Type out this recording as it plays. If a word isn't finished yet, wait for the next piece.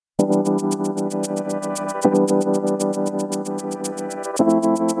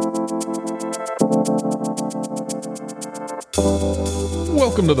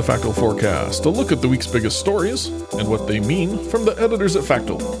Welcome to the Factal Forecast, a look at the week's biggest stories and what they mean from the editors at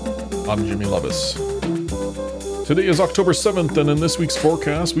Factal. I'm Jimmy Levis. Today is October 7th, and in this week's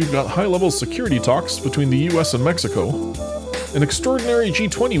forecast, we've got high-level security talks between the US and Mexico, an extraordinary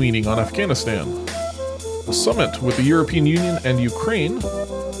G20 meeting on Afghanistan, a summit with the European Union and Ukraine,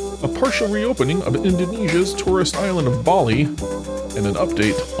 a partial reopening of Indonesia's tourist island of Bali, and an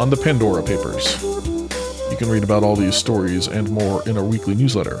update on the Pandora Papers. You can read about all these stories and more in our weekly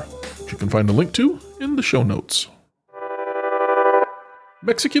newsletter, which you can find a link to in the show notes.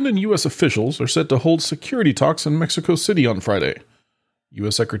 Mexican and U.S. officials are set to hold security talks in Mexico City on Friday.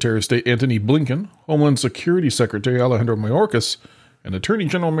 U.S. Secretary of State Antony Blinken, Homeland Security Secretary Alejandro Mayorkas, and Attorney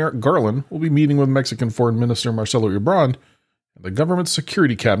General Merrick Garland will be meeting with Mexican Foreign Minister Marcelo Ebrard and the government's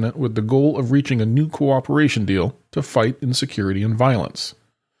security cabinet with the goal of reaching a new cooperation deal to fight insecurity and violence.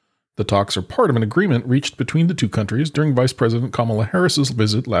 The talks are part of an agreement reached between the two countries during Vice President Kamala Harris's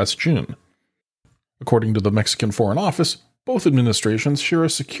visit last June. According to the Mexican Foreign Office, both administrations share a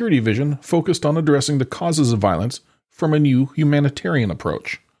security vision focused on addressing the causes of violence from a new humanitarian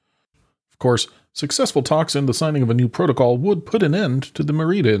approach. Of course, successful talks and the signing of a new protocol would put an end to the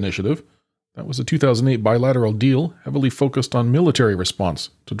Merida Initiative. That was a 2008 bilateral deal heavily focused on military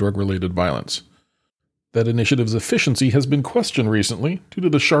response to drug-related violence. That initiative's efficiency has been questioned recently due to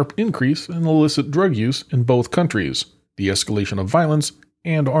the sharp increase in illicit drug use in both countries, the escalation of violence,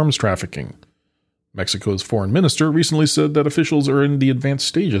 and arms trafficking. Mexico's foreign minister recently said that officials are in the advanced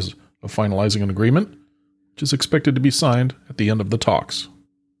stages of finalizing an agreement, which is expected to be signed at the end of the talks.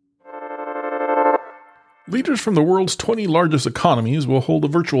 Leaders from the world's 20 largest economies will hold a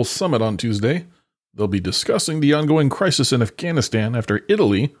virtual summit on Tuesday. They'll be discussing the ongoing crisis in Afghanistan after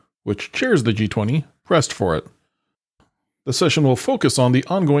Italy, which chairs the G20, pressed for it. The session will focus on the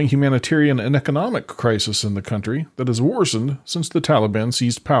ongoing humanitarian and economic crisis in the country that has worsened since the Taliban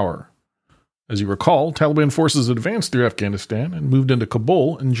seized power. As you recall, Taliban forces advanced through Afghanistan and moved into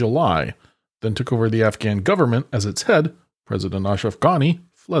Kabul in July, then took over the Afghan government as its head, President Ashraf Ghani,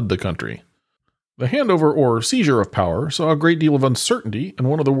 fled the country. The handover or seizure of power saw a great deal of uncertainty in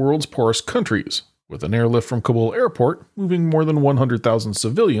one of the world's poorest countries, with an airlift from Kabul airport moving more than 100,000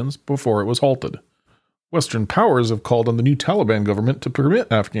 civilians before it was halted. Western powers have called on the new Taliban government to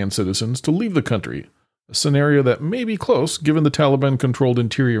permit Afghan citizens to leave the country, a scenario that may be close given the Taliban-controlled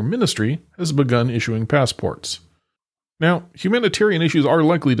Interior Ministry has begun issuing passports. Now, humanitarian issues are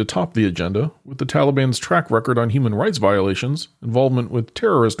likely to top the agenda, with the Taliban's track record on human rights violations, involvement with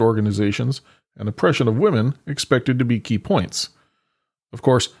terrorist organizations, and oppression of women expected to be key points. Of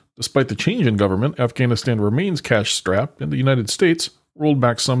course, despite the change in government, Afghanistan remains cash-strapped, and the United States rolled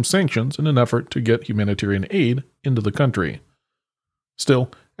back some sanctions in an effort to get humanitarian aid into the country.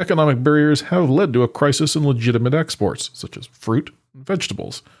 Still, economic barriers have led to a crisis in legitimate exports, such as fruit and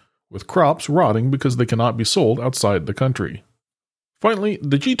vegetables, with crops rotting because they cannot be sold outside the country. Finally,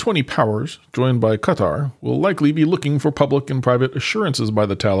 the G20 powers, joined by Qatar, will likely be looking for public and private assurances by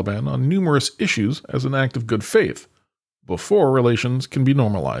the Taliban on numerous issues as an act of good faith, before relations can be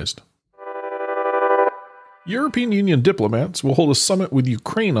normalized. European Union diplomats will hold a summit with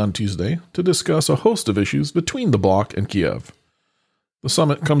Ukraine on Tuesday to discuss a host of issues between the bloc and Kiev. The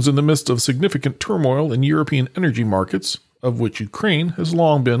summit comes in the midst of significant turmoil in European energy markets, of which Ukraine has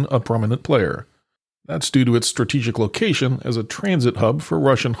long been a prominent player. That's due to its strategic location as a transit hub for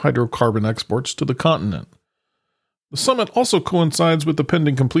Russian hydrocarbon exports to the continent. The summit also coincides with the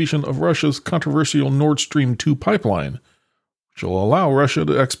pending completion of Russia's controversial Nord Stream 2 pipeline, which will allow Russia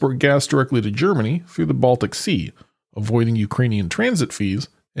to export gas directly to Germany through the Baltic Sea, avoiding Ukrainian transit fees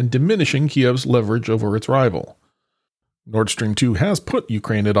and diminishing Kiev's leverage over its rival. Nord Stream 2 has put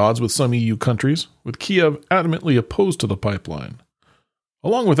Ukraine at odds with some EU countries, with Kiev adamantly opposed to the pipeline.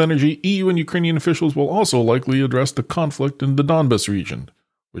 Along with energy, EU and Ukrainian officials will also likely address the conflict in the Donbas region,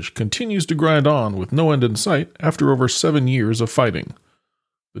 which continues to grind on with no end in sight after over 7 years of fighting.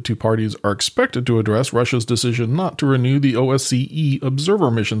 The two parties are expected to address Russia's decision not to renew the OSCE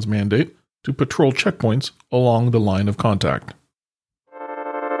observer mission's mandate to patrol checkpoints along the line of contact.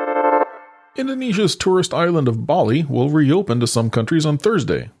 Indonesia's tourist island of Bali will reopen to some countries on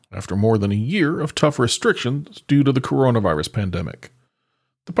Thursday, after more than a year of tough restrictions due to the coronavirus pandemic.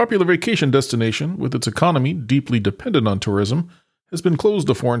 The popular vacation destination, with its economy deeply dependent on tourism, has been closed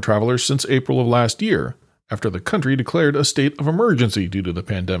to foreign travelers since April of last year, after the country declared a state of emergency due to the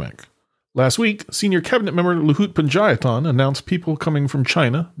pandemic. Last week, senior cabinet member Luhut Panjaitan announced people coming from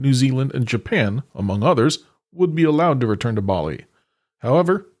China, New Zealand, and Japan, among others, would be allowed to return to Bali.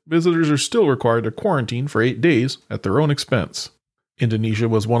 However, visitors are still required to quarantine for 8 days at their own expense. Indonesia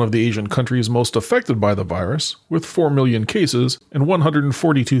was one of the Asian countries most affected by the virus, with 4 million cases and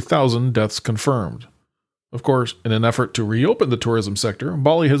 142,000 deaths confirmed. Of course, in an effort to reopen the tourism sector,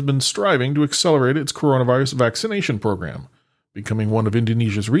 Bali has been striving to accelerate its coronavirus vaccination program, becoming one of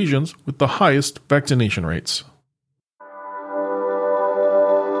Indonesia's regions with the highest vaccination rates.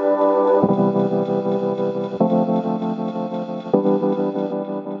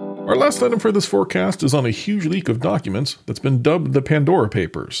 Our last item for this forecast is on a huge leak of documents that's been dubbed the Pandora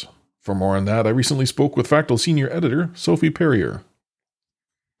Papers. For more on that, I recently spoke with Factl Senior Editor Sophie Perrier.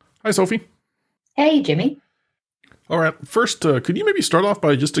 Hi, Sophie. Hey, Jimmy. All right, first, could you maybe start off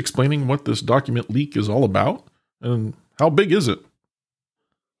by just explaining what this document leak is all about? And how big is it?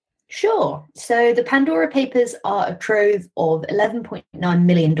 Sure. So the Pandora Papers are a trove of 11.9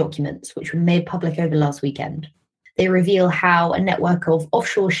 million documents, which were made public over last weekend. They reveal how a network of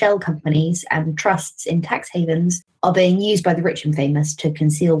offshore shell companies and trusts in tax havens are being used by the rich and famous to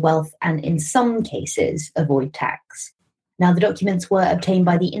conceal wealth and, in some cases, avoid tax. Now, the documents were obtained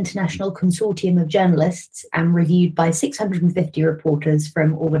by the International Consortium of Journalists and reviewed by 650 reporters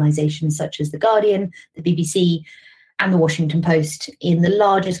from organizations such as The Guardian, the BBC, and the Washington Post in the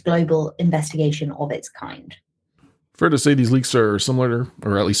largest global investigation of its kind. Fair to say these leaks are similar,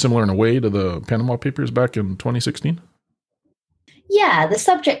 or at least similar in a way, to the Panama Papers back in 2016? Yeah, the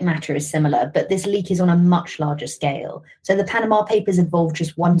subject matter is similar, but this leak is on a much larger scale. So the Panama Papers involve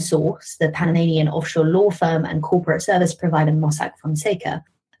just one source, the Panamanian offshore law firm and corporate service provider Mossack Fonseca.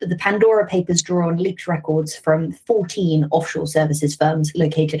 But the Pandora Papers draw on leaked records from 14 offshore services firms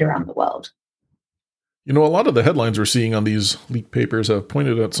located around the world. You know, a lot of the headlines we're seeing on these leaked papers have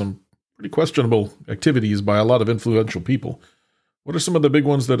pointed at some pretty questionable activities by a lot of influential people. What are some of the big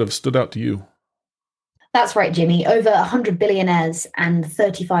ones that have stood out to you? That's right, Jimmy. Over 100 billionaires and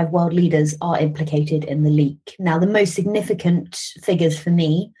 35 world leaders are implicated in the leak. Now, the most significant figures for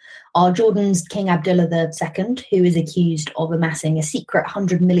me are Jordan's King Abdullah II, who is accused of amassing a secret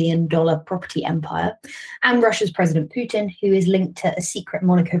 $100 million property empire, and Russia's President Putin, who is linked to a secret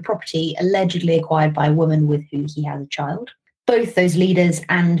Monaco property allegedly acquired by a woman with whom he has a child. Both those leaders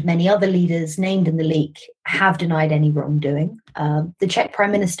and many other leaders named in the leak have denied any wrongdoing. The Czech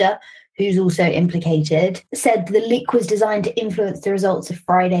Prime Minister, who's also implicated, said the leak was designed to influence the results of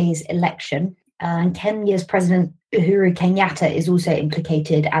Friday's election. And Kenya's President Uhuru Kenyatta is also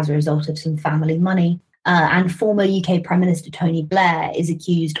implicated as a result of some family money. And former UK Prime Minister Tony Blair is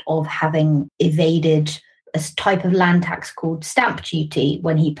accused of having evaded a type of land tax called stamp duty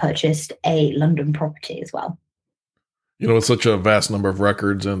when he purchased a London property as well. You know, with such a vast number of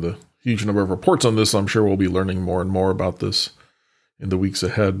records and a huge number of reports on this, I'm sure we'll be learning more and more about this in the weeks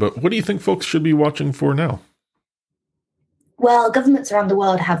ahead. But what do you think folks should be watching for now? Well, governments around the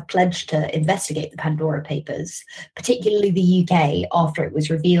world have pledged to investigate the Pandora Papers, particularly the UK, after it was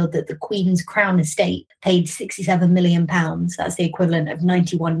revealed that the Queen's Crown Estate paid £67 million, that's the equivalent of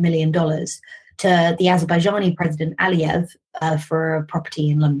 $91 million, to the Azerbaijani President Aliyev for a property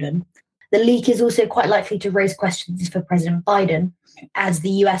in London. The leak is also quite likely to raise questions for President Biden, as the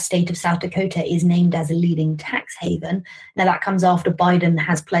US state of South Dakota is named as a leading tax haven. Now, that comes after Biden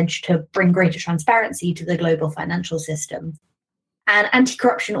has pledged to bring greater transparency to the global financial system. And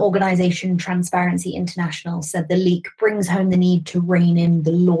anti-corruption organization Transparency International said the leak brings home the need to rein in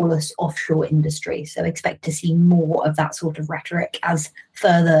the lawless offshore industry. So expect to see more of that sort of rhetoric as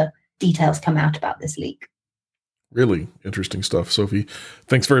further details come out about this leak. Really interesting stuff, Sophie.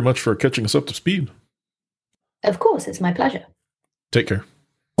 Thanks very much for catching us up to speed. Of course, it's my pleasure. Take care.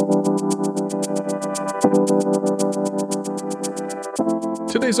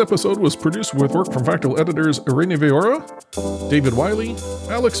 Today's episode was produced with work from Factl editors Irene Veora, David Wiley,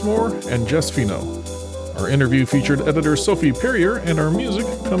 Alex Moore, and Jess Fino. Our interview featured editor Sophie Perrier, and our music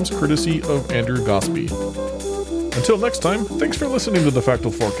comes courtesy of Andrew Gosby. Until next time, thanks for listening to the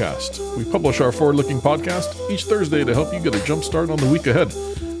Factl Forecast. We publish our forward-looking podcast each Thursday to help you get a jump start on the week ahead.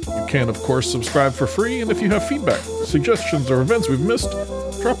 You can, of course, subscribe for free, and if you have feedback, suggestions, or events we've missed,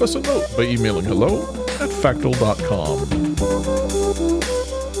 drop us a note by emailing hello@factl.com.